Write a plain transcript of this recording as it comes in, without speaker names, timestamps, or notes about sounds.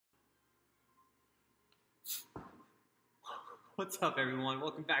What's up, everyone?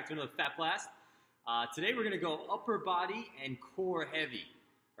 Welcome back to another Fat Blast. Today we're going to go upper body and core heavy,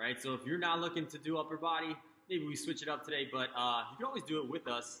 right? So if you're not looking to do upper body, maybe we switch it up today, but you can always do it with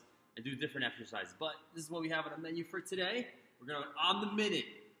us and do different exercises. But this is what we have on the menu for today. We're going on the minute.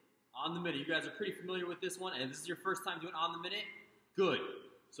 On the minute. You guys are pretty familiar with this one, and if this is your first time doing on the minute, good.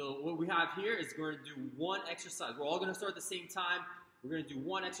 So what we have here is we're going to do one exercise. We're all going to start at the same time. We're going to do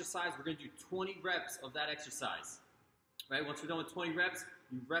one exercise. We're going to do 20 reps of that exercise. Right? Once we're done with 20 reps,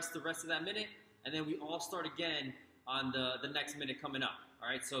 you rest the rest of that minute, and then we all start again on the next minute coming up. All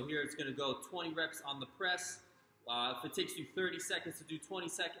right, so here it's going to go 20 reps on the press. If it takes you 30 seconds to do 20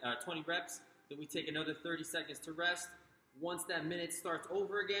 reps, then we take another 30 seconds to rest. Once that minute starts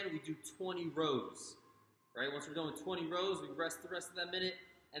over again, we do 20 rows. Right? Once we're done with 20 rows, we rest the rest of that minute,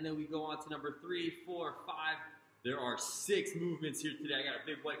 and then we go on to number 3, 4, 5. There are 6 movements here today. I got a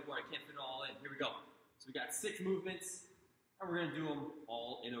big whiteboard. I can't fit it all in. Here we go. So we got 6 movements. And we're going to do them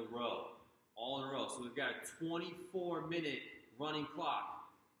all in a row. All in a row. So we've got a 24-minute running clock.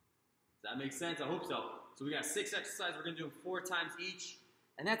 Does that make sense? I hope so. So we got 6 exercises. We're going to do them 4 times each.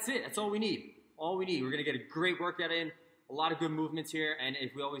 And that's it. That's all we need. All we need. We're going to get a great workout in. A lot of good movements here. And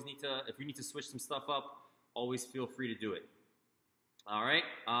if we need to switch some stuff up, always feel free to do it. All right.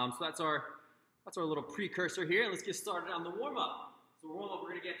 So that's our little precursor here. Let's get started on the warm-up. So warm-up we're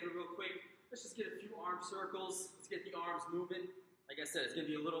going to get through real quick. Let's just get a few arm circles. Let's get the arms moving. Like I said, it's going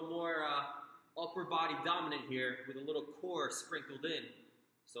to be a little more upper body dominant here with a little core sprinkled in.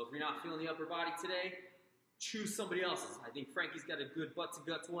 So if you're not feeling the upper body today, choose somebody else's. I think Frankie's got a good butt to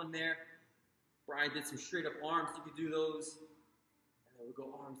guts one there. Brian did some straight up arms. You could do those. And then we'll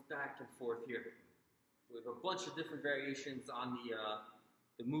go arms back and forth here. We have a bunch of different variations on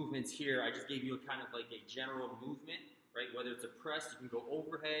the movements here. I just gave you a kind of like a general movement. Right? Whether it's a press, you can go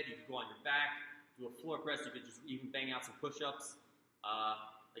overhead, you can go on your back, do a floor press, you could just even bang out some push-ups.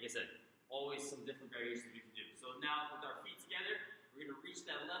 Like I said, always some different variations you can do. So now with our feet together, we're going to reach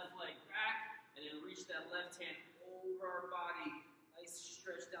that left leg back, and then reach that left hand over our body. Nice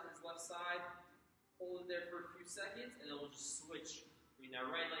stretch down this left side. Hold it there for a few seconds, and then we'll just switch. Bring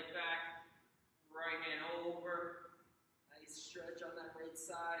that right leg back, right hand over. Nice stretch on that right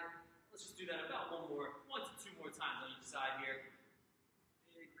side. Let's just do that about 1 to 2 more times on each side here.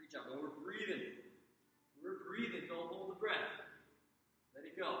 Big reach up. And we're breathing. We're breathing. Don't hold the breath. Let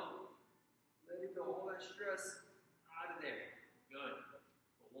it go. Let it go. All that stress out of there. Good.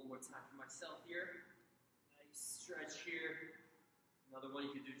 But 1 more time for myself here. Nice stretch here. Another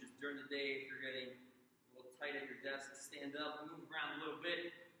one you can do just during the day if you're getting a little tight at your desk. Stand up, move around a little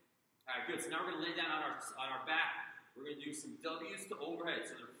bit. All right, good. So now we're going to lay down on our back. We're going to do some W's to overhead.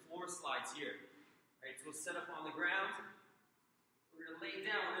 So they're floor slides here. All right, so we'll set up on the ground. We're going to lay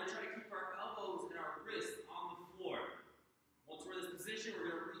down. We're going to try to keep our elbows and our wrists on the floor. Once we're in this position,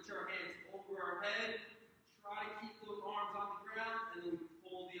 we're going to reach our hands over our head. Try to keep those arms on the ground, and then we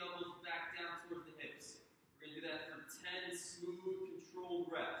pull the elbows back down towards the hips. We're going to do that for 10 smooth,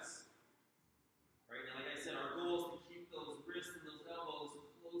 controlled reps. All right, now like I said, our goal is to keep those wrists and those elbows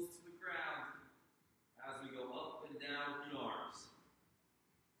close to the ground as we go up and down with the arms.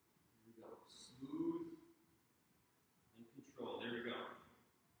 Here we go. Smooth and control. There we go.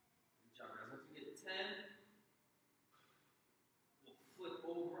 Good job, guys. Once we get to 10, we'll flip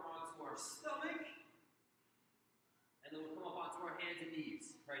over onto our stomach. And then we'll come up onto our hands and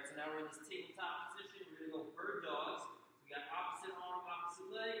knees. All right, so now we're in this tabletop position. We're going to go bird dogs. So we got opposite arm, opposite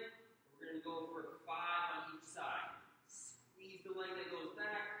leg. We're going to go for 5 on each side. Squeeze the leg that goes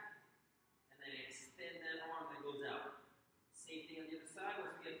back. And then extend that arm that goes out. Same thing on the other side.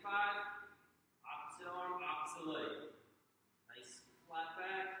 Once we get 5, opposite arm, opposite leg. Nice flat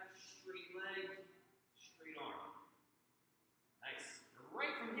back, straight leg, straight arm. Nice. And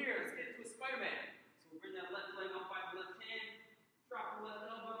right from here, let's get into a Spider-Man. So we'll bring that left leg up by the left hand, drop the left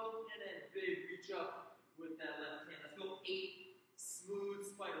elbow, and then big reach up with that left hand. Let's go 8 smooth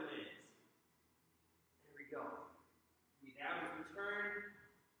Spider-Mans. There we go. Breathe out as we turn.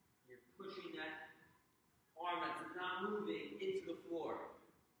 Pushing that arm that's not moving into the floor.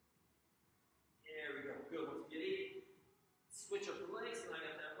 There we go. Good. Once we get 8, switch up the legs. And I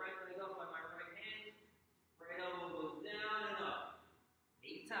got that right leg up by my right hand. Right elbow goes down and up.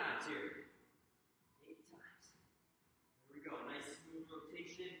 8 times here. 8 times. There we go. Nice smooth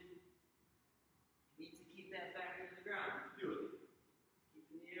rotation. You need to keep that back into the ground. You can do it. Keep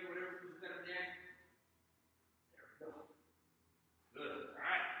in the air, whatever feels better there. There we go. Good. All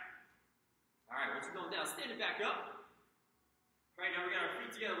right. All right, once we're going down, stand it back up. All right, now we got our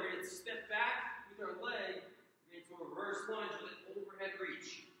feet together. We're going to step back with our leg. We're going to do a reverse lunge with an overhead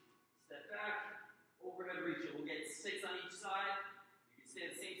reach. Step back, overhead reach.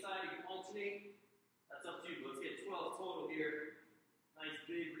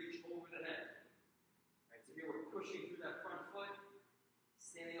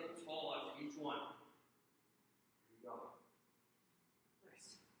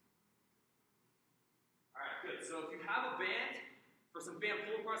 So if you have a band, for some band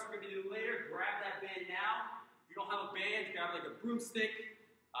pull parts we're going to do later, grab that band now. If you don't have a band, grab like a broomstick,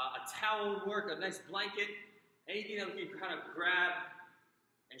 a towel would work, a nice blanket, anything that we can kind of grab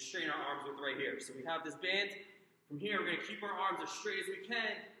and straighten our arms with right here. So we have this band. From here, we're going to keep our arms as straight as we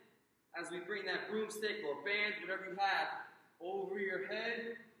can as we bring that broomstick or band, whatever you have, over your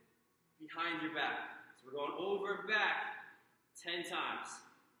head, behind your back. So we're going over and back 10 times.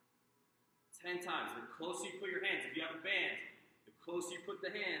 10 times. The closer you put your hands, if you have a band, the closer you put the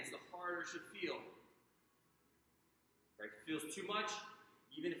hands, the harder it should feel. Right? If it feels too much,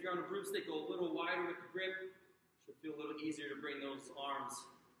 even if you're on a broomstick, go a little wider with the grip. It should feel a little easier to bring those arms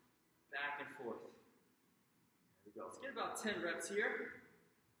back and forth. There we go. Let's get about 10 reps here.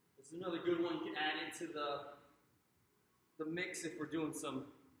 This is another good one you can add into the mix if we're doing some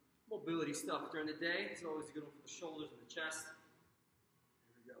mobility stuff during the day. It's always a good one for the shoulders and the chest.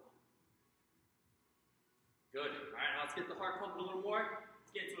 There we go. Good. All right, now let's get the heart pumping a little more. Let's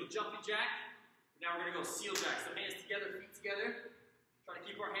get into a jumping jack. Now we're going to go seal jack. So hands together, feet together. Try to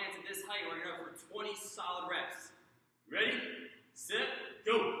keep our hands at this height. We're going to go for 20 solid reps. Ready? Set,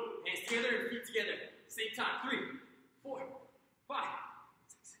 go. Hands together and feet together. Same time. 3, 4, 5,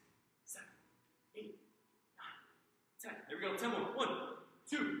 6, 7, 8, 9, 10. There we go. 10 more. 1,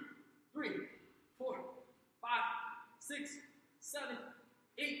 2, 3, 4, 5, 6, 7,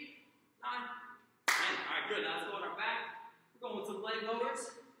 8, 9, 10. All right, good. Now let's go on our back. We're going with some leg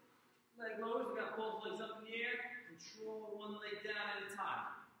lowers. Leg lowers. We got both legs up in the air. Control one leg down at a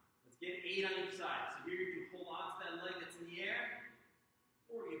time. Let's get 8 on each side. So here you can hold on to that leg that's in the air,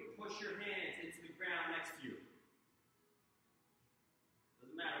 or you can push your hands into the ground next to you.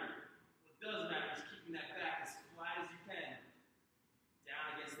 Doesn't matter. What does matter is keeping that back as flat as you can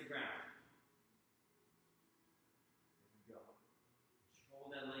down against the ground. There we go. Control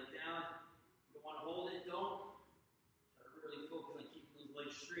that leg down. If you don't want to hold it, don't. Try to really focus on keeping those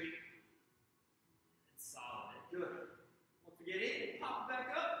legs straight and solid. Good. Once we get it, pop it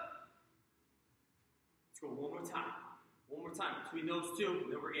back up. Let's go one more time. One more time between those two,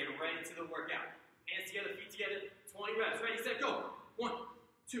 and then we're getting right into the workout. Hands together, feet together, 20 reps. Ready, set, go. 1,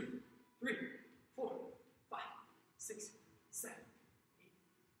 2, 3, 4, 5, 6, 7, 8,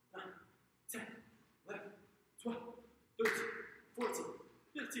 9, 10, 11, 12, 13, 14,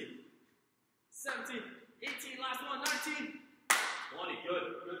 15, 17, 18, last one, 19, 20.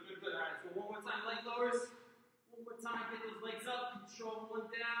 Good, good, good, good. All right, so one more time, leg lowers. One more time, get those legs up, control one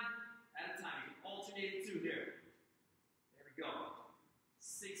down at a time. You can alternate it too here. There we go.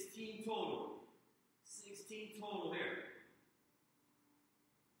 16 total. 16 total here.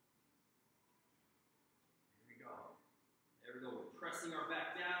 There we go. There we go. We're pressing our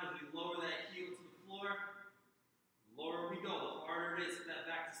back down as we lower that heel to the floor. The lower we go, the harder it is for that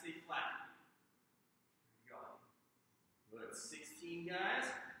back to stay flat. There we go. Good. 16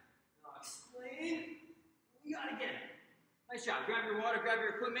 guys. Now explain. We got it again. Nice job. Grab your water, grab your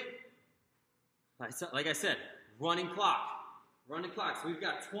equipment. Like I said, running clock. Running clock. So we've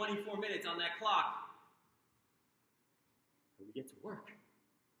got 24 minutes on that clock. And we get to work.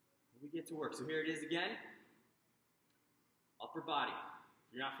 We get to work. So here it is again. Upper body.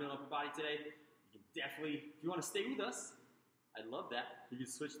 If you're not feeling upper body today, you can definitely, if you want to stay with us, I'd love that. You can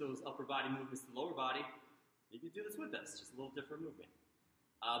switch those upper body movements to lower body. You can do this with us. Just a little different movement.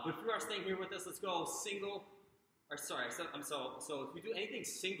 But if you are staying here with us, let's go single, or sorry, so if we do anything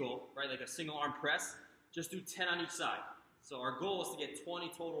single, right, like a single arm press, just do 10 on each side. So our goal is to get 20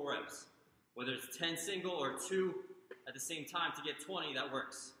 total reps. Whether it's 10 single or 2 at the same time to get 20, that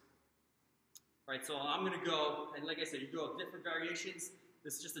works. All right, so I'm going to go, and like I said, you can go different variations.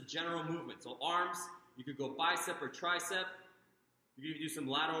 This is just a general movement. So arms, you could go bicep or tricep. You can even do some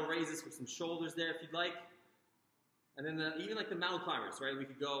lateral raises for some shoulders there if you'd like. And then even like the mountain climbers, right? We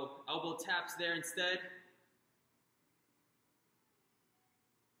could go elbow taps there instead.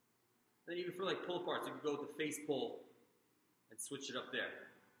 Then even for like pull parts, you could go with the face pull and switch it up there.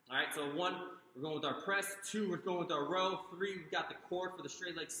 All right, so 1, we're going with our press. 2, we're going with our row. 3, we've got the core for the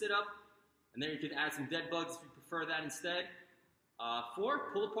straight leg sit up. And then you can add some dead bugs if you prefer that instead.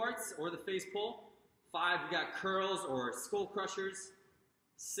 4, pull parts or the face pull. 5, we've got curls or skull crushers.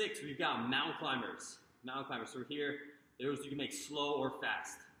 6, we've got mountain climbers. Mountain climbers. So here, those you can make slow or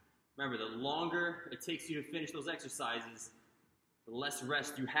fast. Remember, the longer it takes you to finish those exercises, the less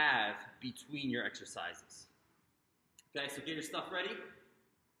rest you have between your exercises. Okay, so get your stuff ready. I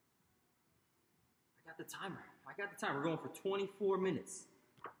got the timer. We're going for 24 minutes.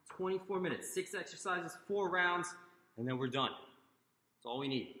 24 minutes. 6 exercises, 4 rounds, and then we're done. That's all we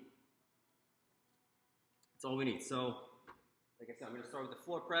need. That's all we need. So, like I said, I'm going to start with the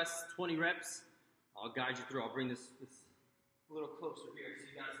floor press, 20 reps. I'll guide you through. I'll bring this a little closer here so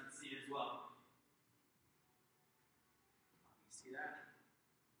you guys can see it as well. You see that?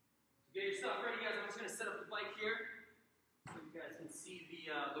 So get your stuff ready, guys. I'm just going to set up the bike here so you guys can see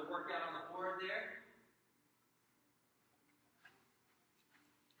the workout on the board there.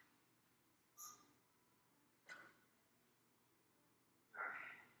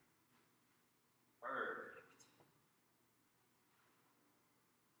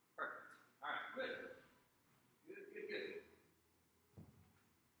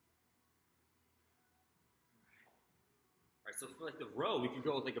 So for like the row, we could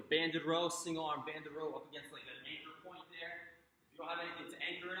go with like a banded row, single arm banded row up against like an anchor point there. If you don't have anything to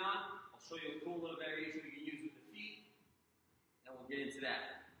anchor it on, I'll show you a cool little variation we can use with the feet, and we'll get into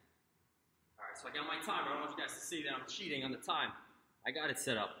that. All right, so I got my timer. I don't want you guys to see that I'm cheating on the time. I got it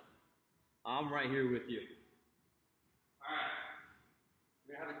set up. I'm right here with you. All right,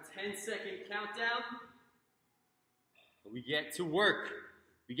 we're gonna have a 10-second countdown. We get to work.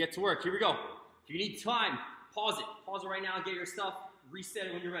 We get to work. Here we go. If you need time, pause it. Pause it right now and get your stuff. Reset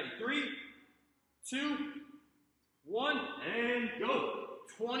it when you're ready. 3, 2, 1, and go.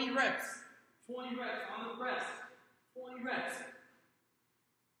 20 reps. 20 reps on the press. 20 reps.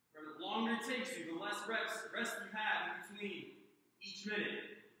 The longer it takes you, the less rest you have in between each minute.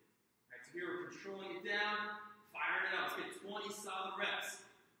 All right, so here we're controlling it down, firing it up. Let's get 20 solid reps.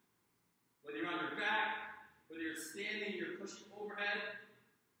 Whether you're on your back, whether you're standing, you're pushing overhead,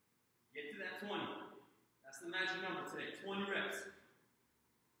 get to that 20. That's the magic number today, 20 reps.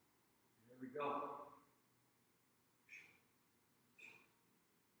 There we go.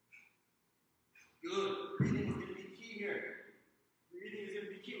 Good. Breathing is going to be key here. Breathing is going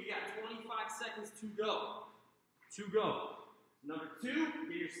to be key. We got 25 seconds to go. Number 2,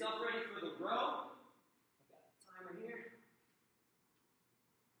 get your stuff ready for the row. I got the timer here.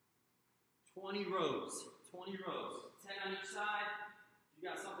 20 rows. 20 rows. 10 on each side. If you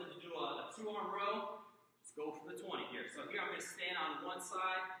got something to do a 2-arm row, just go for the 20 here. So here I'm going to stand on one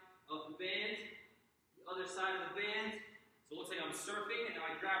side of the band, the other side of the band. So it looks like I'm surfing, and now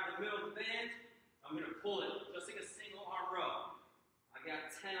I grab the middle of the band. I'm going to pull it, just like a single arm row. I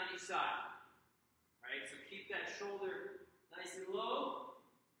got 10 on each side. Right? So keep that shoulder nice and low,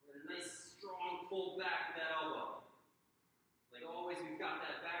 and a nice strong pull back to that elbow. Like always, we've got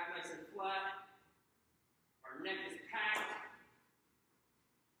that back nice and flat. Our neck is packed.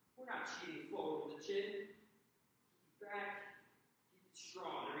 We're not cheating forward with the chin. Keep it back, keep it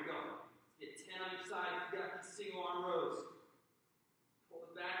strong. There we go. Let's get 10 on each side. If you got these single arm rows, pull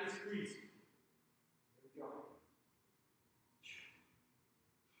it back and squeeze. There we go.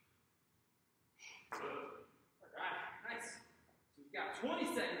 Good. All right, nice. So we've got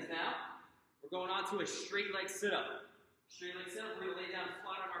 20 seconds now. We're going on to a straight leg sit-up. Straight leg sit-up, we're going to lay down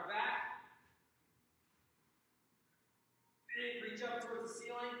flat on our back. Big reach up towards the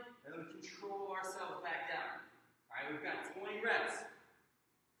ceiling, and then we control ourselves back down. All right, we've got 20 reps.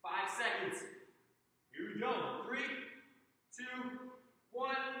 5 seconds. Here we go. 3, 2,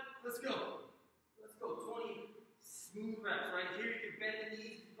 1. Let's go. Let's go. 20 smooth reps. Right here, you can bend the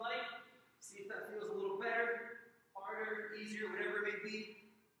knees if you'd like. See if that feels a little better, harder, easier, whatever it may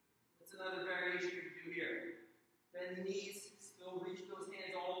be. That's another variation you can do here. Bend the knees, still reach those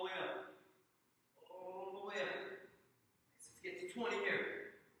hands all the way up. All the way up. Let's get to 20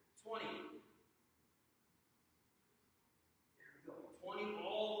 here. 20. There we go. 20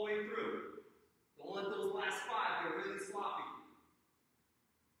 all the way through. Don't let those last 5 get really sloppy.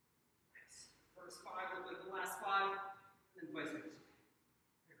 Nice. First 5 look like the last 5, and then vice versa.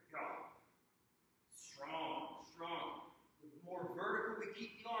 Here we go. Strong, strong. The more vertical we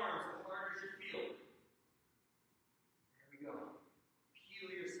keep the arms, the harder you feel. There we go.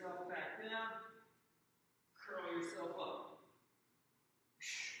 Peel yourself back down. Curl yourself up.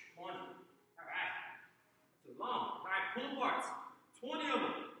 20. All right. Too long. All right, pull aparts. 20 of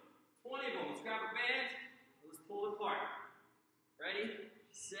them. 20 of them. Let's grab a band and let's pull it apart. Ready,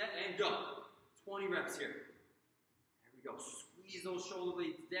 set, and go. 20 reps here. There we go. Squeeze those shoulder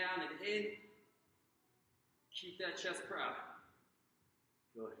blades down and in. Keep that chest proud.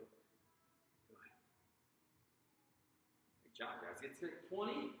 Good. Good. Great job, guys. Get to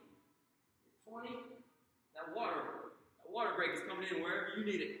 20. 20. That water break is coming in wherever you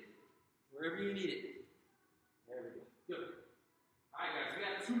need it. Wherever you need it. There we go. Good. All right, guys. We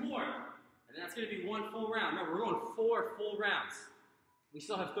got 2 more. And that's going to be 1 full round. Remember, we're going 4 full rounds. We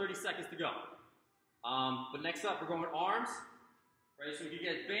still have 30 seconds to go. But next up, we're going arms. Right, so if you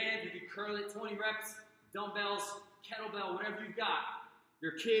get band, you can curl it 20 reps. Dumbbells, kettlebell, whatever you've got.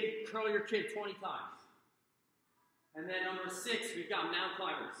 Your kid, curl your kid 20 times. And then number 6, we've got mountain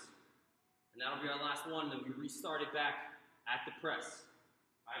climbers. And that'll be our last one, then we restart it back at the press.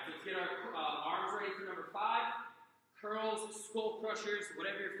 All right, so let's get our arms ready for number 5. Curls, skull crushers,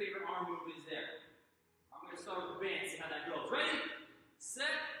 whatever your favorite arm move is there. I'm going to start with the band, see how that goes. Ready,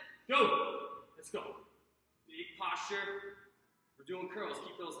 set, go. Let's go. Big posture. We're doing curls.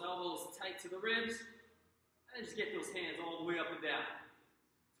 Keep those elbows tight to the ribs. And just get those hands all the way up and down.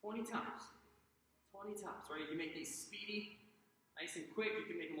 20 times. 20 times, right? You can make these speedy, nice and quick. You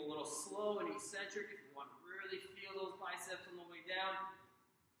can make them a little slow and eccentric if you want to really feel those biceps on the way down.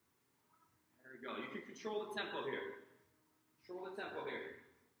 There we go. You can control the tempo here. Control the tempo here.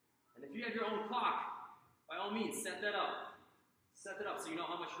 And if you have your own clock, by all means, set that up. Set that up so you know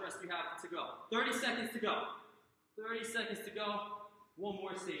how much rest you have to go. 30 seconds to go. 30 seconds to go. One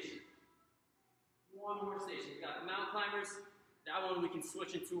more station. One more station. We got the mountain climbers. That one we can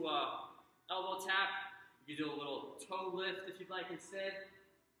switch into elbow tap. You can do a little toe lift if you'd like instead.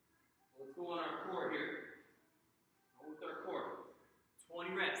 Let's go on our core here. Go with our core.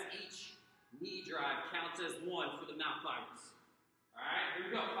 20 reps. Each knee drive counts as 1 for the mountain climbers. All right, here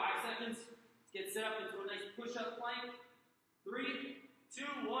we go. 5 seconds. Let's get set up into a nice push-up plank. 3,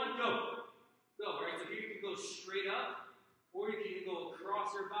 2, 1, go. Go. All right, so here you can go straight up, or you can go across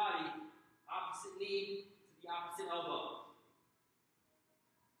your body, opposite knee to the opposite elbow.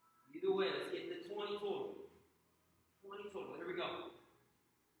 Either way, let's get the 20 total. 20 total. Here we go.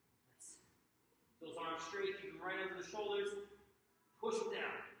 Nice. Those arms straight. Keep them right over the shoulders. Push them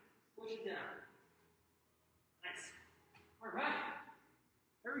down. Push it down. Nice. All right.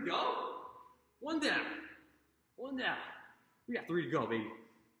 There we go. 1 down. 1 down. We got 3 to go, baby.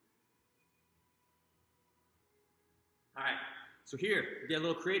 All right. So here, we get a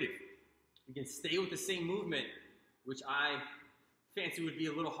little creative. You can stay with the same movement, which I fancy would be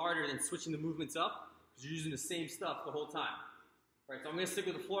a little harder than switching the movements up, because you're using the same stuff the whole time. All right, so I'm going to stick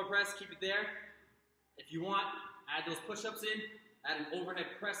with the floor press. Keep it there. If you want, add those push-ups in. Add an overhead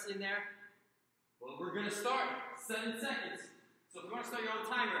press in there. Well, we're going to start 7 seconds. So if you want to start your own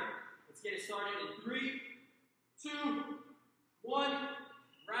timer, let's get it started in 3, 2, 1.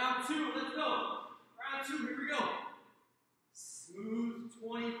 Round 2. Let's go. Round 2. Here we go. Smooth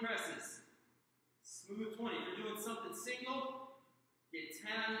 20 presses. Smooth 20. If you're doing something single, get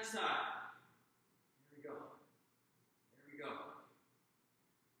 10 on each side. There we go. There we go.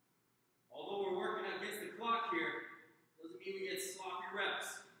 Although we're working against the clock here, doesn't mean we get sloppy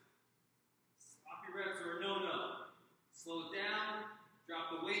reps. Sloppy reps are a no-no. Slow it down,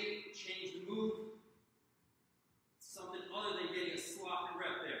 drop the weight, change the move. Something other than getting a sloppy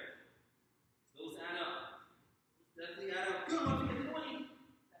rep there. Those add up. Definitely add up. Good one, you get 20.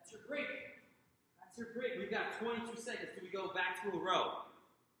 That's your break. That's your break. We've got 22 seconds till we go back to a row.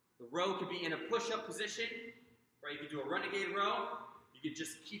 The row could be in a push-up position, right? You could do a renegade row. You could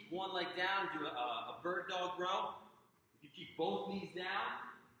just keep one leg down, do a bird dog row. You could keep both knees down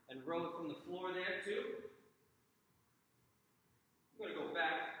and row from the floor there too. I'm going to go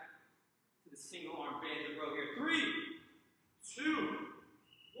back to the single arm banded row here. 3, 2,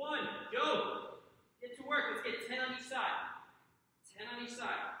 1, go. Get to work. Let's get 10 on each side. 10 on each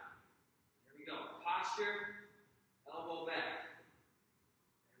side. There we go. Posture, elbow back.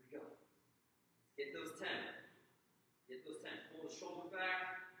 There we go. Get those 10. Get those 10. Pull the shoulder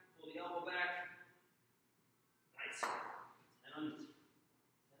back. Pull the elbow back. Nice. 10 on each.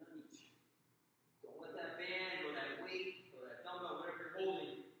 10 on each. Don't let that band or that weight or that dumbbell, whatever you're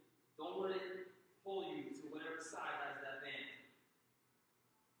holding, don't let it pull you to whatever side has that band.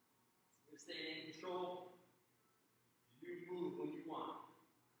 So you're staying in control. You move when you want.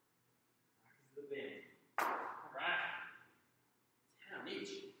 Practice the band. All right. 10 on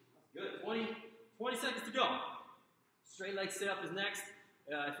each. That's good. 20 seconds to go. Straight leg sit up is next.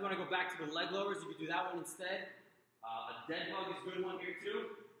 If you want to go back to the leg lowers, you can do that one instead. A dead bug is a good one here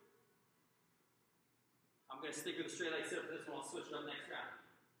too. I'm going to stick with the straight leg sit up for this one. I'll switch it up next round.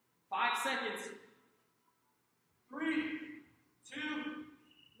 5 seconds. 3, 2,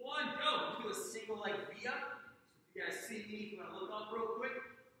 1, go. Let's do a single leg V up. So if you guys see me, if you want to look up real quick,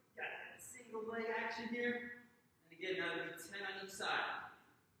 got that single leg action here. And again, now it'll be 10 on each side.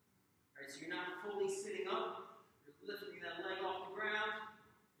 All right, so you're not fully sitting up. You're lifting that leg off the ground.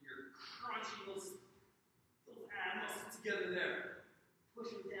 You're crunching those ab muscles together there.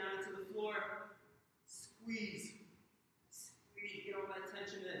 Push them down into the floor. Squeeze. Squeeze. Get all that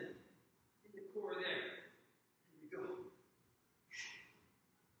tension in the core there. Here we go.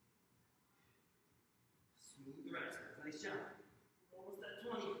 Smooth the reps. Nice job. Almost at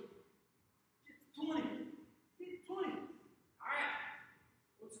 20. Get to 20. Get to 20. All right.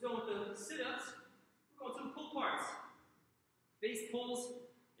 Let's go with the sit-ups. We're going to the pull parts. Face pulls.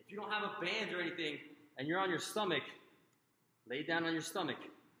 If if you don't have a band or anything and you're on your stomach, lay down on your stomach.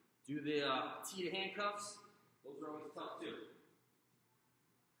 Do the T to handcuffs. Those are always tough too.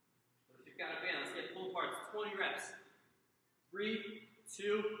 But if you've got a band, let's get pull parts. 20 reps. 3,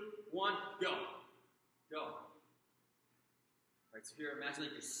 2, 1, go. Go. All right, so here, imagine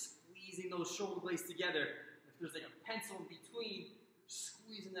like you're squeezing those shoulder blades together. If there's like a pencil in between,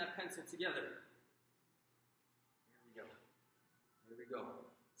 squeezing that pencil together. There we go. There we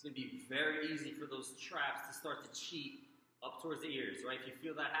go. It's going to be very easy for those traps to start to cheat up towards the ears, right? If you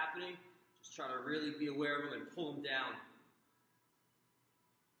feel that happening, just try to really be aware of them and pull them down.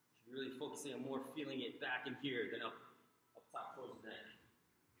 You're really focusing on more feeling it back in here than up top towards the neck.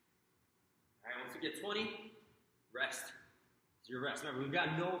 All right, once you get 20, rest. It's your rest. Remember, we've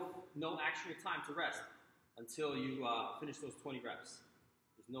got no actual time to rest until you finish those 20 reps.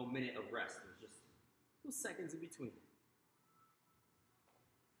 There's no minute of rest. There's just those seconds in between.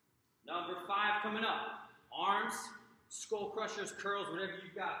 Number 5 coming up. Arms, skull crushers, curls, whatever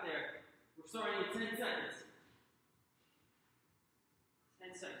you've got there. We're starting in 10 seconds.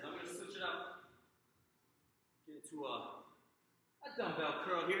 10 seconds. I'm going to switch it up. Get into a dumbbell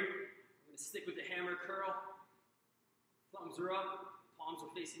curl here. I'm going to stick with the hammer curl. Thumbs are up. Palms are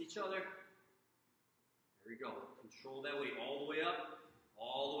facing each other. There we go. Control that weight all the way up,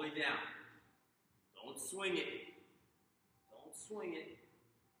 all the way down. Don't swing it. Don't swing it.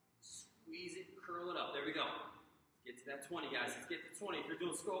 Squeeze it, curl it up. There we go. Let's get to that 20, guys. Let's get to 20. If you're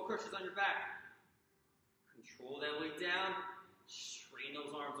doing skull crushers on your back, control that weight down. Straighten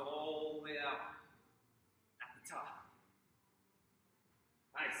those arms all the way out at the top.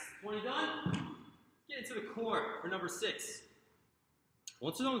 Nice. 20 done. Let's get into the core for number 6.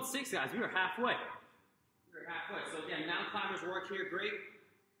 Once we're done with 6, guys, we are halfway. We're halfway. So again, mountain climbers work here, great.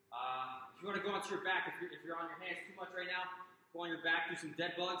 If you want to go onto your back, if you're on your hands too much right now, go on your back, do some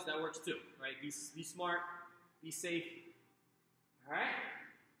dead bugs, that works too, right? Be smart, be safe. All right?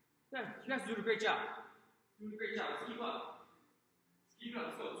 Yeah, you guys are doing a great job. Doing a great job. Let's keep up. Let's keep it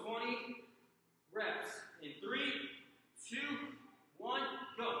up. Let's go. 20 reps in 3, 2, 1,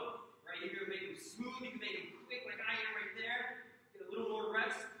 go. Right? You can make them smooth. You can make them quick like I am right there. Get a little more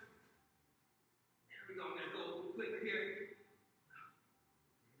rest. There we go. I'm going to go a little quicker here.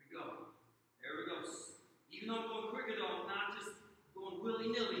 Here we go. There we go. Even though I'm going quicker though, I'm not just going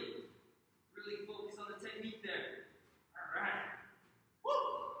willy-nilly. Really focus on the technique there. All right.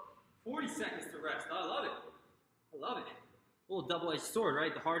 Woo! 40 seconds to rest. I love it. I love it. A little double-edged sword,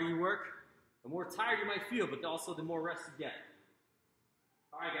 right? The harder you work, the more tired you might feel, but also the more rest you get.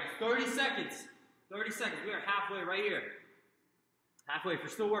 All right, guys. 30 seconds. 30 seconds. We are halfway right here. Halfway. If you're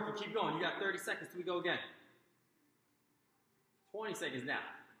still working, keep going. You got 30 seconds till we go again. 20 seconds now.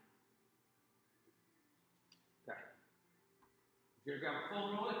 Okay. You're going to grab a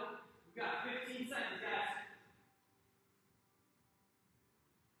phone rolling. We've got 15 seconds, guys.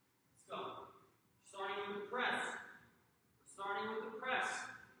 Let's go. Starting with the press. We're starting with the press.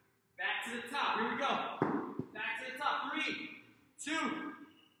 Back to the top. Here we go. Back to the top. 3, 2,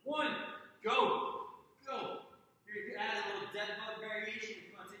 1. Go. Go. Here you can add a little dead bug variation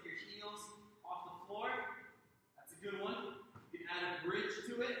if you want to take your heels off the floor. That's a good one. You can add a bridge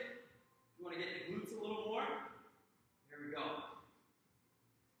to it. If you want to get the glutes a little more. Here we go.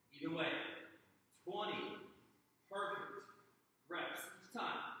 Either way. 20. Perfect. Reps each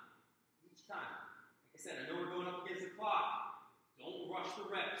time. Each time. Like I said, I know we're going up against the clock. Don't rush the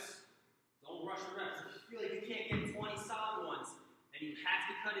reps. Don't rush the reps. If you feel like you can't get 20 solid ones and you have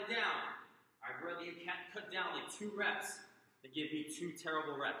to cut it down, I'd rather you cut down like 2 reps than give me 2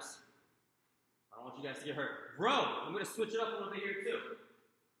 terrible reps. I don't want you guys to get hurt. Row. I'm going to switch it up a little bit here too.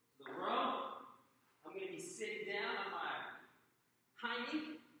 So the row, I'm going to be sitting down on my hind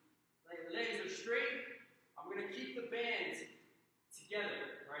knee. Legs are straight. I'm going to keep the bands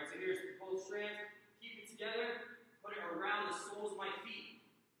together. All right, so here's both strands. Keep it together. Put it around the soles of my feet.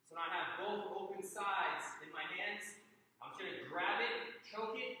 So now I have both open sides in my hands. I'm just going to grab it,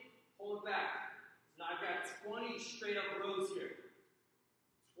 choke it, pull it back. So now I've got 20 straight up rows here.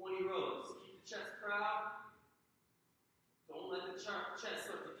 20 rows. Keep the chest proud. Don't let the chest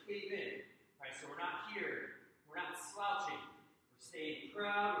start to cave in. All right, so we're not here. We're not slouching. We're staying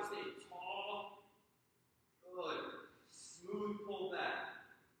proud. We're staying tall. Good. Smooth pull back.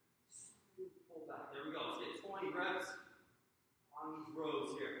 Smooth pull back. There we go. Let's get 20 reps on these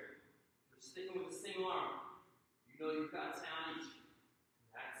rows here. If you're sticking with the single arm, you know you've got 10 each.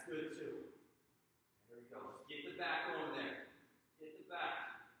 That's good too. There we go. Let's get the back on there. Get the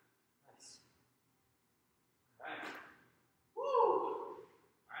back. Nice. All right. Woo!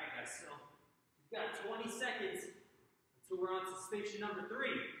 All right, guys. So you've got 20 seconds until we're on to station number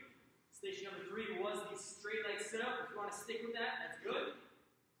 3. Station number 3 was the straight leg sit-up. If you want to stick with that, that's good.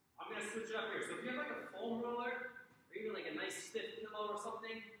 I'm going to switch it up here. So if you have like a foam roller, or even like a nice stiff pillow or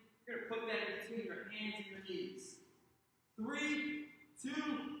something, you're going to put that in between your hands and your knees. 3,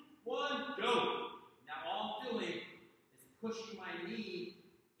 2, 1, go. Now all I'm doing is pushing my knee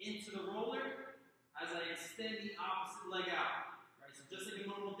into the roller as I extend the opposite leg out. Right, so just like a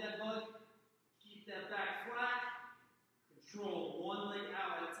normal dead bug, keep that back flat. Control one leg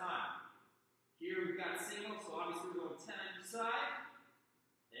out at a time. Here we've got single, so obviously we're going 10 on each side.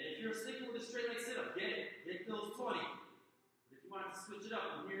 And if you're sticking with a straight leg sit-up, get those 20. But if you want to switch it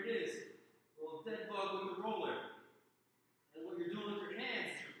up, and here it is, a little dead bug with the roller. And what you're doing with your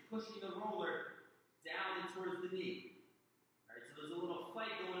hands is you're pushing the roller down and towards the knee. Alright, so there's a little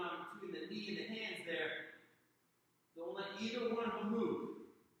fight going on between the knee and the hands there. Don't let either one of them move.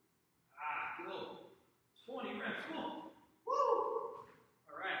 Go. 20 reps. Woo!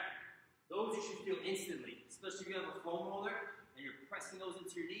 Alright. Those you should feel instantly, especially if you have a foam roller and you're pressing those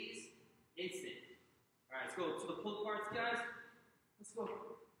into your knees. Instant. Alright, let's go to the pull parts, guys. Let's go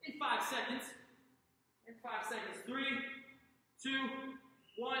in 5 seconds. In 5 seconds. 3, 2,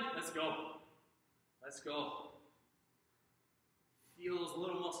 1. Let's go. Let's go. Feel those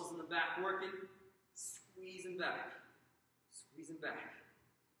little muscles in the back working. Squeeze them back. Squeeze them back.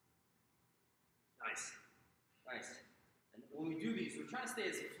 Nice. Nice. And when we do these, we're trying to stay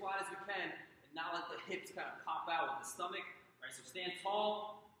as flat as we can and not let the hips kind of pop out with the stomach. Right, so stand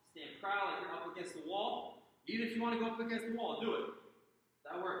tall, stand proud like you're up against the wall. Even if you want to go up against the wall, do it.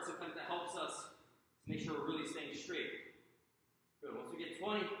 That works. Sometimes that helps us to make sure we're really staying straight. Good. Once we get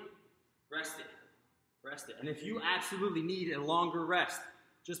 20, rest it. Rest it. And if you absolutely need a longer rest,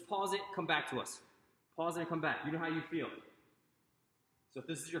 just pause it, come back to us. Pause it and come back. You know how you feel. So if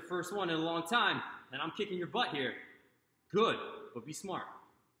this is your first one in a long time, and I'm kicking your butt here, good, but be smart.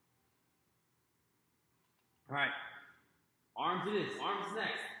 All right. Arms it is. Arms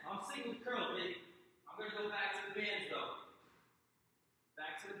next. I'm single curl, baby. I'm going to go back to the bands, though.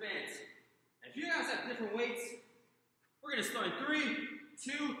 Back to the bands. And if you guys have different weights, we're going to start in 3,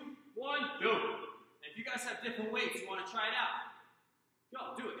 2, 1, go. And if you guys have different weights, you want to try it out,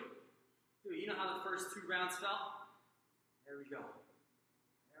 go, do it. Do it. You know how the first 2 rounds felt? There we go.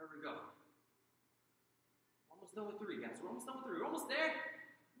 There we go. Almost done with 3, guys. We're almost done with 3. We're almost there.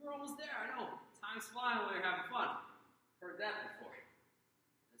 We're almost there. I know. Time's flying when you're having fun. Heard that before.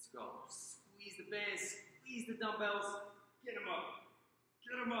 Let's go. Squeeze the bands. Squeeze the dumbbells. Get them up.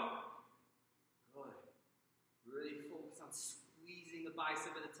 Get them up. Good. Really focus on squeezing the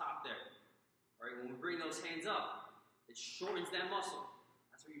bicep at the top there. All right, when we bring those hands up, it shortens that muscle.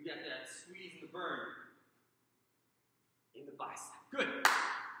 That's where you get that squeeze and the burn in the bicep. Good.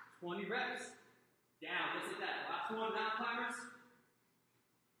 20 reps. Down. Let's hit that. Last one, mountain climbers.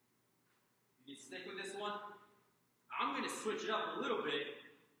 You can stick with this one. I'm going to switch it up a little bit.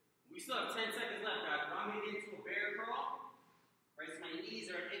 We still have 10 seconds left, guys, but I'm going to get into a bear curl. Right, so my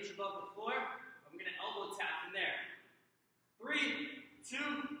knees are an inch above the floor. I'm going to elbow tap from there. 3,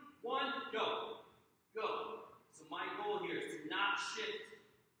 2, 1, go. Go. So my goal here is to not shift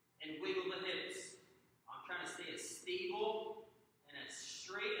and wiggle the hips. I'm trying to stay as stable and as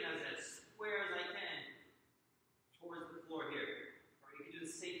straight and as square as I can towards the floor here. Right, you can do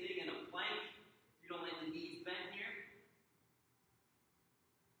the same thing in a plank. If you don't let the knees bend here.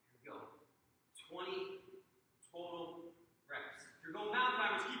 Here we go. 20 total reps. If you're going mountain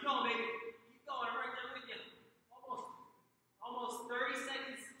climbers, keep going, baby. Keep going. I'm right there with you. Almost 30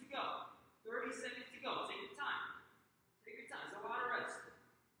 seconds to go. 30 seconds to go. Take your time. Take your time. It's a lot of reps.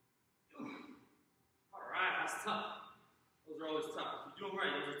 All right, that's tough. Those are always tough. If you're doing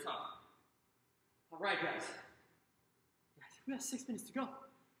right, those are tough. All right, guys. We have 6 minutes to go.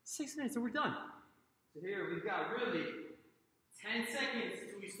 6 minutes and we're done. So here we've got really 10 seconds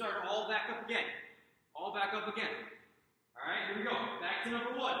until we start all back up again. All back up again. All right, here we go. Back to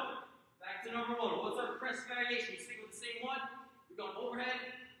number 1. Back to number 1. What's our press variation? You stick with the same one. We're going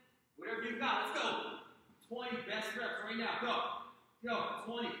overhead. Whatever you've got. Let's go. 20 best reps right now. Go. Go.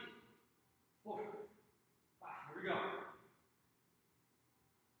 20. 4. 5. Here we go.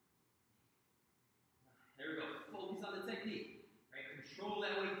 There we go. Focus on the technique. Right? Control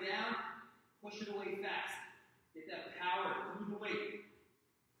that weight down. Push it away fast. Get that power through the weight.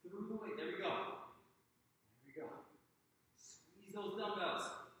 Through the weight. There we go. There we go. Squeeze those dumbbells.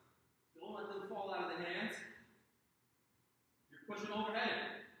 Don't let them fall out of the hands. You're pushing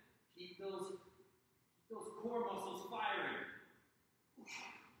overhead. Keep those core muscles firing.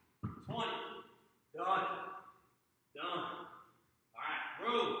 20. Done. Done. All right.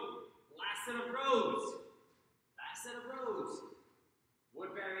 Row. Last set of rows. Last set of rows.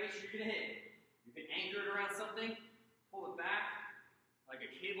 What variation you're going to hit. You can anchor it around something, pull it back like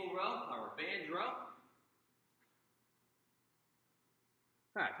a cable row or a band row.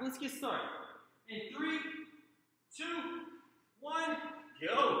 All right, let's get started. In 3, 2, 1,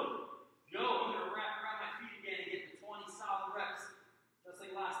 go. Go. I'm going to wrap around my feet again and get the 20 solid reps, just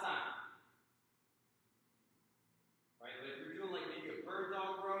like last time. Right, but if you're doing like maybe a bird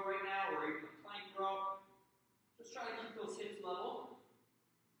dog row right now or even a plank row, just try to keep those hips level.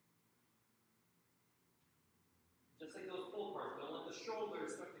 Just like those pull parts, don't let the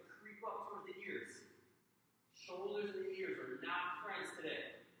shoulders start to creep up towards the ears. Shoulders and the ears are not friends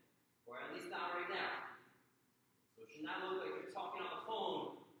today, or at least not right now. So it should not look like you're talking on the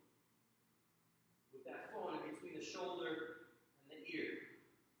phone with that phone in between the shoulder and the ear.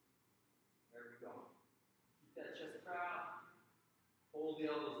 There we go. Keep that chest proud. Hold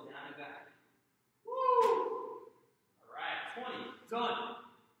the elbows down and back. Woo! All right, 20, done.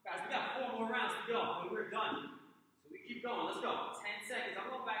 Guys, we got 4 more rounds to go, and we're done. So we keep going. Let's go. 10 seconds. I'm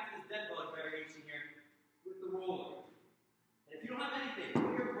going back to this dead bug variation here with the roller. And if you don't have anything,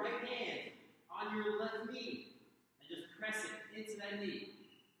 put your right hand on your left knee and just press it into that knee.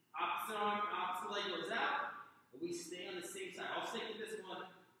 Opposite arm, opposite leg goes out, but we stay on the same side. I'll stick with this one.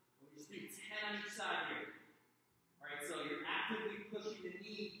 We just do 10 on each side here. All right, so you're actively pushing the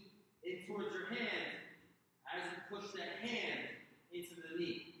knee in towards your hand as you push that hand into the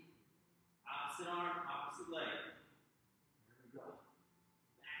knee. Opposite arm, opposite leg. There we go.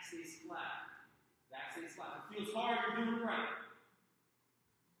 Back stays flat. Back stays flat. If it feels hard, you're doing it right.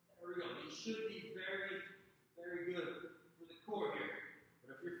 There we go. It should be very, very good for the core here.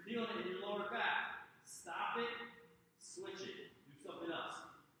 But if you're feeling it in your lower back, stop it, switch it, do something else.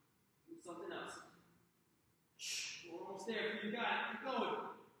 Do something else. We're almost there. You got it. Keep going.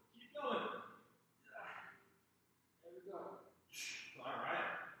 Keep going. There we go. All right.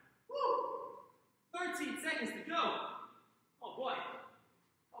 Woo! 13 seconds to go. Oh boy.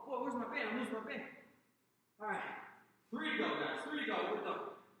 Oh boy, where's my band? I'm losing my band. All right. 3 to go, guys. 3 to go. We're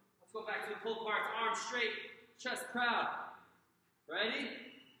done. Let's go back to the pull parts. Arms straight, chest proud. Ready?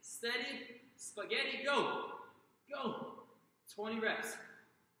 Steady. Spaghetti. Go. Go. 20 reps.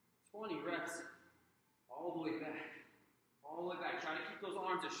 20 reps. All the way back. All the way back. Try to keep those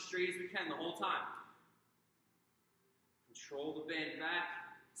arms as straight as we can the whole time. Control the band back.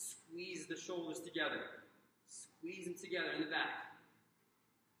 Squeeze the shoulders together. Squeeze them together in the back.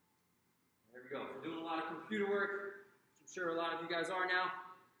 There we go. If we're doing a lot of computer work, which I'm sure a lot of you guys are now,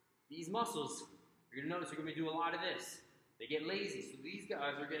 these muscles, you're going to notice you're going to do a lot of this. They get lazy, so these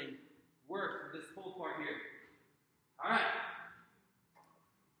guys are getting work for this pull part here. All right.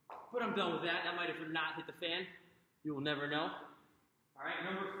 But I'm done with that. That might have not hit the fan. You will never know. All right,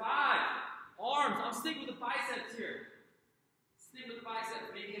 number 5, arms. I'm sticking with the biceps here. Stick with the biceps.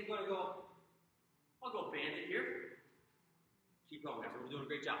 Maybe I'm going to go, I'll go bandit here. Keep going, guys. We're doing a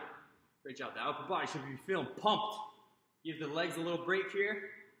great job. Great job. The upper body should be feeling pumped. Give the legs a little break here.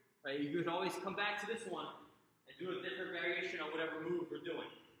 Right? You can always come back to this one and do a different variation on whatever move we're doing.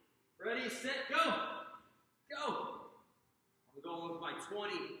 Ready, set, go. Go. I'm going with my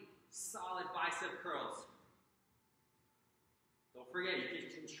 20 solid bicep curls. Don't forget, you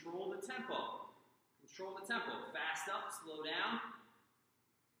can control the tempo. Control the tempo. Fast up, slow down.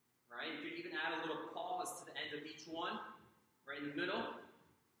 Right? You can even add a little pause to the end of each one. Right in the middle.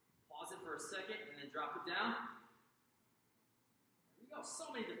 Pause it for a second and then drop it down. There we go. So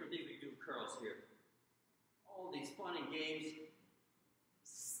many different things we can do with curls here. All these fun and games.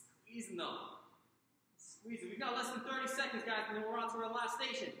 Squeezing them. Squeeze it. We've got less than 30 seconds, guys, and then we're on to our last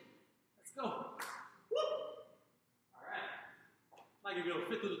station. Let's go. Woo! All right. I'm not going to be able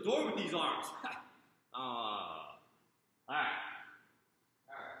to fit through the door with these arms. All right.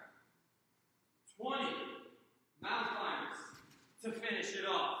 All right. 20 mountain climbers to finish it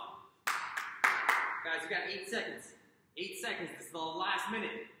off. Guys, we got 8 seconds. 8 seconds. This is the last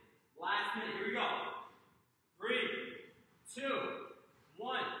minute. Last minute. Here we go. 3, 2,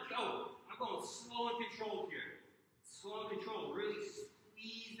 1, go. I'm going slow and controlled here. Slow and controlled. Really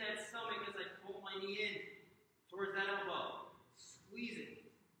squeeze that stomach as I pull my knee in towards that elbow. Squeeze it.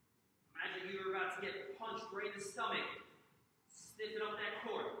 Imagine you were about to get punched right in the stomach. Stiffen up that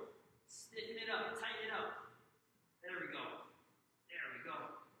core. Stiffen it up. Tighten it up. There we go. There we go.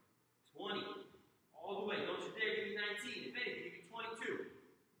 20. All the way. Don't you dare give me 19. If anything, give me 22.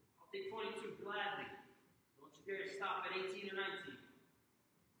 I'll take 22 gladly. Don't you dare stop at 18 or 19.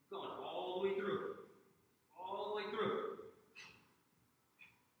 Keep going all the way through. All the way through.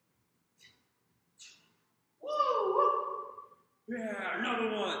 Woo! Woo! Yeah,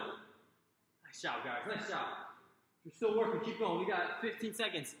 another one. Nice job, guys. Nice job. If you're still working, keep going. We got 15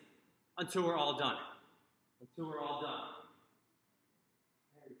 seconds. until we're all done. Until we're all done.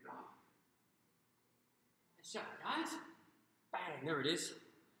 There we go. Nice job, guys. Bang, there it is.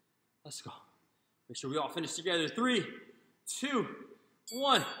 Let's go. Make sure we all finish together. 3, 2,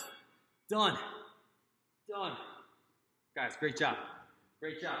 1. Done. Done. Guys, great job.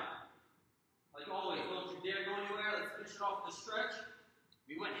 Great job. Like always, don't you dare go anywhere. Let's finish it off with a stretch.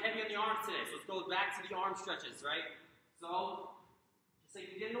 We went heavy on the arms today, so let's go back to the arm stretches, right? So, just like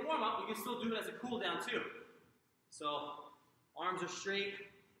you did in the warm-up, we can still do it as a cool-down too. So, arms are straight.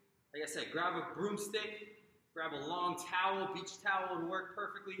 Like I said, grab a broomstick, grab a long towel, beach towel would work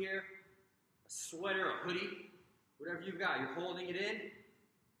perfectly here. A sweater, a hoodie, whatever you've got. You're holding it in.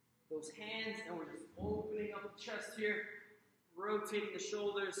 Those hands, and we're just opening up the chest here, rotating the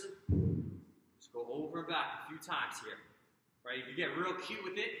shoulders. Just go over and back a few times here. Right? If you get real cute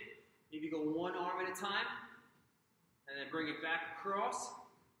with it, maybe go one arm at a time, and then bring it back across.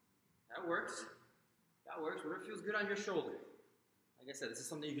 That works. That works. Whatever feels good on your shoulder. Like I said, this is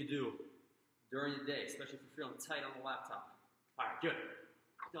something you can do during the day, especially if you're feeling tight on the laptop. All right, good.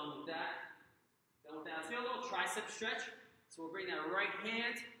 Done with that. Done with that. Let's do a little tricep stretch. So we'll bring that right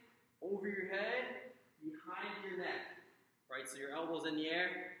hand over your head, behind your neck. Right, so your elbow's in the air.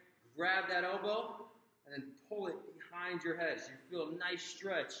 Grab that elbow, and then pull it behind your head. So you feel a nice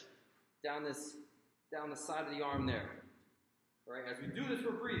stretch down the side of the arm there. All right, as we do this,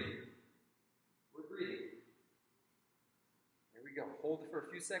 we're breathing. We're breathing. There we go. Hold it for a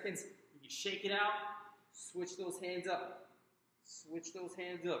few seconds. You can shake it out. Switch those hands up. Switch those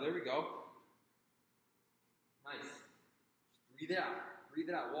hands up. There we go. Nice. Just breathe it out. Breathe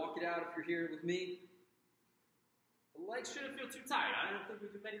it out. Walk it out if you're here with me. The legs shouldn't feel too tired. I don't think we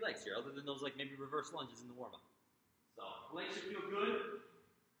do many legs here, other than those like maybe reverse lunges in the warm-up. So legs should feel good.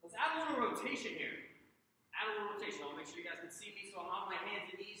 Let's add a little rotation here. Add a little rotation. I want to make sure you guys can see me, so I'm on my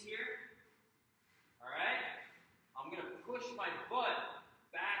hands and knees here. All right. I'm going to push my butt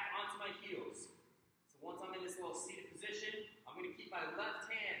back onto my heels. So once I'm in this little seated position, I'm going to keep my left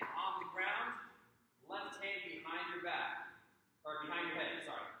hand on the ground, left hand behind your back, or behind your head,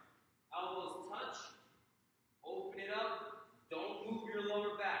 sorry. Elbows touch. Open it up. Don't move your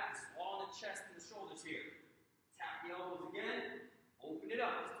lower back. This is all in the chest and the shoulders here. Tap the elbows again. Open it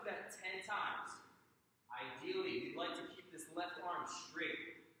up. Let's do that 10 times. Ideally, we'd like to keep this left arm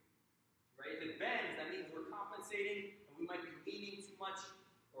straight. Right? If it bends, that means we're compensating and we might be leaning too much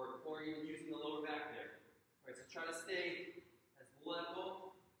or even using the lower back there. All right, so try to stay as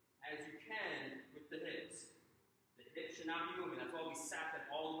level as you can with the hips. The hips should not be moving. That's why we sat them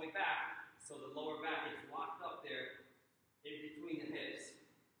all the way back. So the lower back is locked up there in between the hips.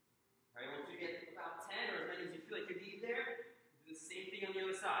 All right, once you get about 10 or as many as you feel like you need there, do the same thing on the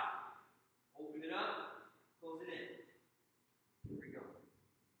other side. Open it up, close it in. Here we go.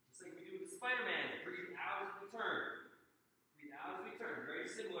 Just like we do with the Spider-Man. Breathe out as we turn. Breathe out as we turn. Very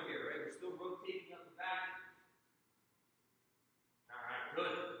similar here, right? We're still rotating up the back. All right,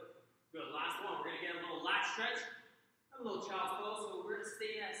 good. Good. Last one. We're going to get a little lat stretch. A little child's pose, so we're going to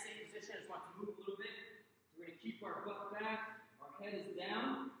stay in that same position. I just want to move a little bit. So we're going to keep our butt back, our head is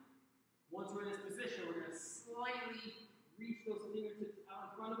down. Once we're in this position, we're going to slightly reach those fingertips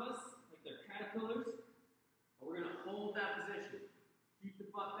out in front of us, like they're caterpillars. But we're going to hold that position. Keep the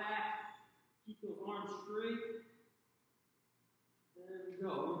butt back, keep those arms straight. There we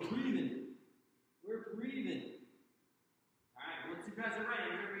go. We're breathing. We're breathing. All right, once you guys are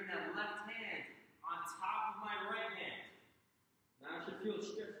ready, we're going to bring that left hand on top of my right hand. Now I should feel it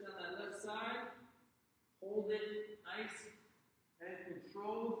stretched down that left side. Hold it nice and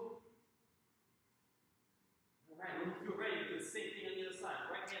controlled. All right, when you feel ready, do the same thing on the other side.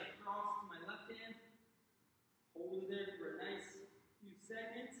 Right hand across to my left hand. Hold it there for a nice few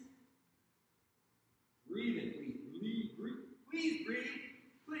seconds. Breathing, please. Breathe. Please breathe.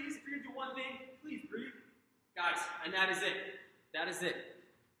 Please, if you're going to do one thing, please breathe. Guys, and that is it. That is it.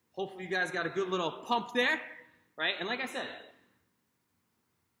 Hopefully you guys got a good little pump there, right? And like I said,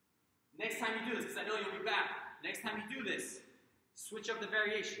 next time you do this, because I know you'll be back, next time you do this, switch up the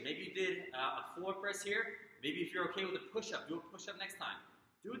variation. Maybe you did a floor press here. Maybe if you're okay with a push-up, do a push-up next time.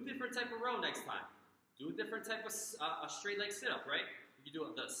 Do a different type of row next time. Do a different type of a straight leg sit-up, right? We can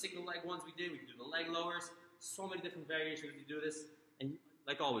do the single leg ones we did. We can do the leg lowers. So many different variations we can do this. And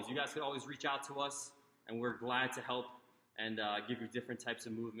like always, you guys could always reach out to us, and we're glad to help and give you different types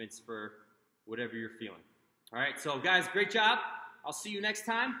of movements for whatever you're feeling. All right, so guys, great job. I'll see you next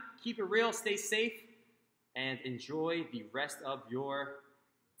time. Keep it real, stay safe, and enjoy the rest of your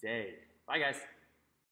day. Bye, guys.